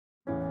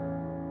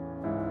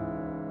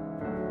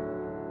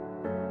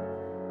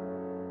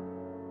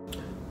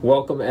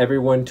Welcome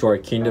everyone to our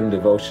Kingdom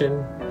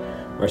Devotion.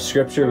 Our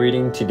scripture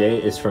reading today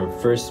is from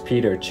 1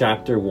 Peter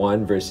chapter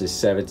 1 verses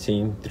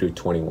 17 through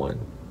 21.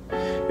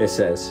 It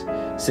says,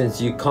 "Since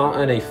you count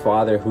on a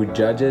Father who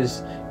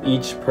judges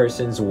each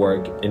person's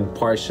work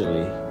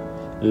impartially,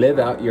 live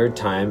out your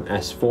time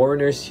as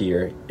foreigners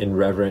here in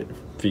reverent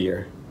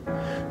fear.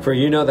 For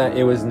you know that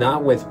it was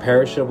not with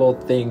perishable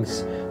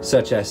things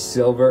such as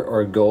silver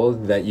or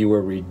gold that you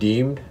were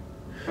redeemed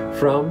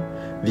from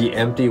the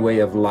empty way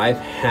of life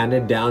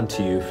handed down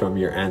to you from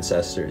your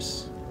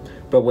ancestors,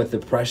 but with the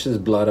precious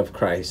blood of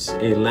Christ,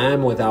 a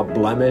lamb without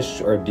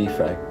blemish or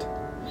defect.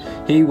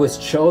 He was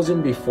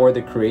chosen before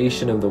the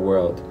creation of the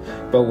world,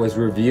 but was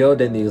revealed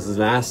in these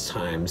last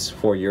times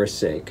for your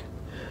sake.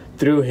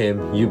 Through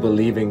him you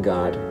believe in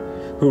God,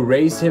 who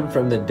raised him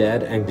from the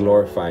dead and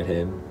glorified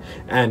him,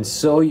 and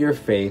so your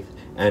faith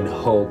and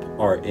hope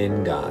are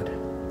in God."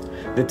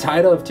 The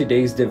title of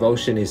today's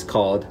devotion is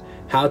called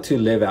 "How to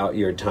Live Out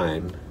Your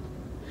Time."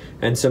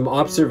 And some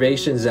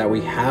observations that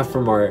we have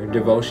from our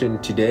devotion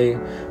today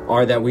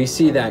are that we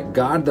see that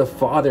God the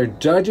Father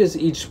judges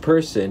each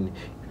person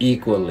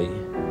equally,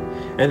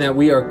 and that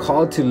we are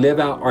called to live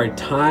out our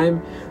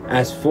time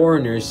as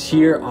foreigners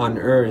here on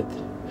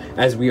earth,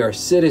 as we are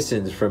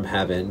citizens from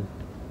heaven.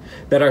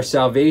 That our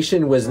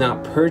salvation was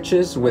not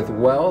purchased with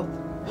wealth,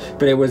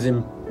 but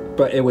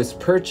it was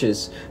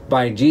purchased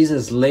by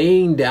Jesus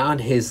laying down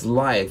his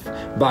life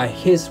by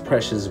his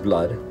precious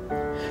blood.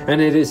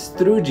 And it is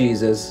through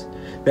Jesus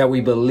that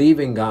we believe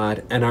in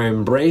God and are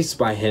embraced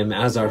by him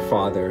as our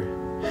Father,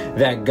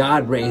 that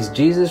God raised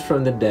Jesus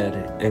from the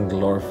dead and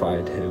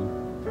glorified him.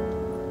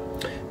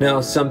 Now,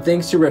 some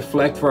things to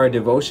reflect for our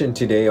devotion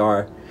today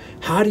are,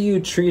 how do you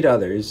treat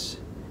others,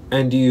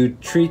 and do you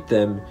treat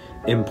them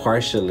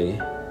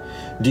impartially?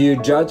 Do you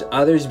judge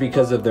others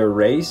because of their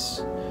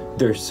race,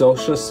 their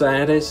social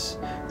status,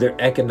 their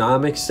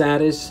economic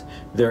status,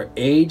 their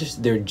age,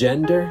 their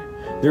gender?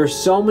 There are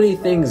so many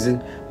things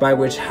by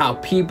which how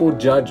people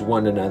judge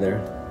one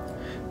another.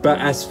 But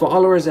as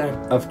followers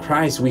of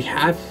Christ, we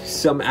have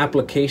some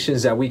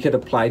applications that we could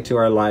apply to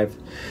our life,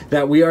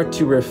 that we are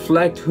to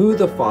reflect who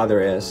the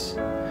Father is,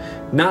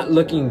 not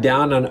looking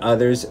down on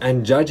others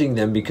and judging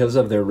them because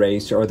of their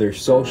race or their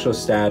social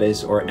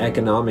status or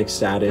economic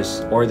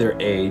status or their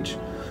age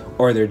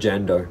or their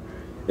gender.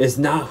 It's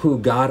not who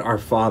God our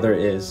Father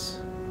is.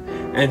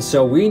 And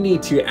so we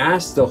need to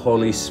ask the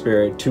Holy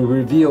Spirit to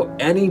reveal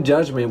any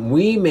judgment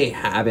we may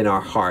have in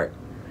our heart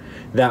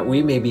that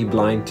we may be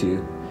blind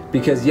to.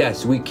 Because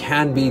yes, we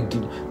can be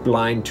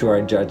blind to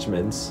our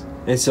judgments.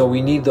 And so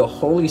we need the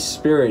Holy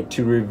Spirit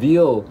to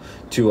reveal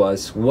to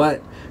us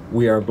what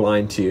we are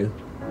blind to.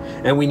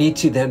 And we need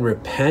to then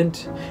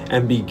repent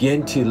and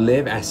begin to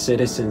live as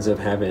citizens of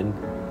heaven.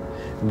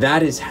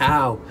 That is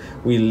how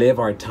we live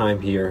our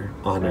time here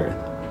on earth.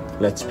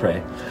 Let's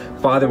pray.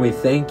 Father, we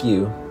thank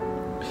you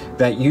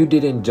that you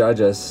didn't judge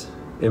us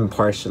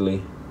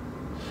impartially,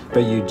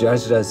 but you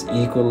judged us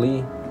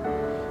equally.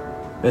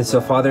 And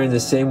so, Father, in the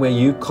same way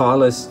you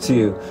call us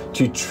to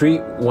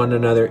treat one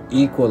another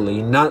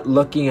equally, not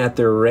looking at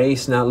their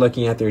race, not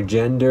looking at their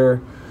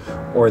gender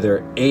or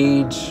their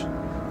age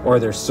or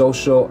their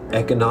social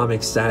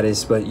economic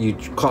status, but you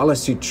call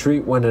us to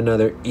treat one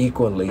another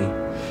equally.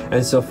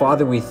 And so,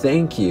 Father, we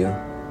thank you,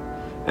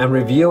 and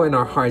reveal in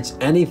our hearts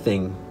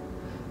anything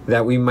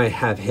that we might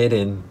have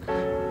hidden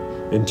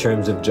in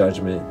terms of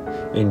judgment.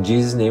 In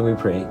Jesus' name we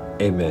pray,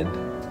 amen.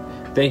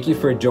 Thank you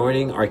for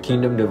joining our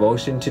Kingdom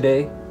Devotion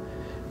today.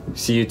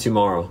 See you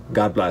tomorrow.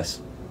 God bless.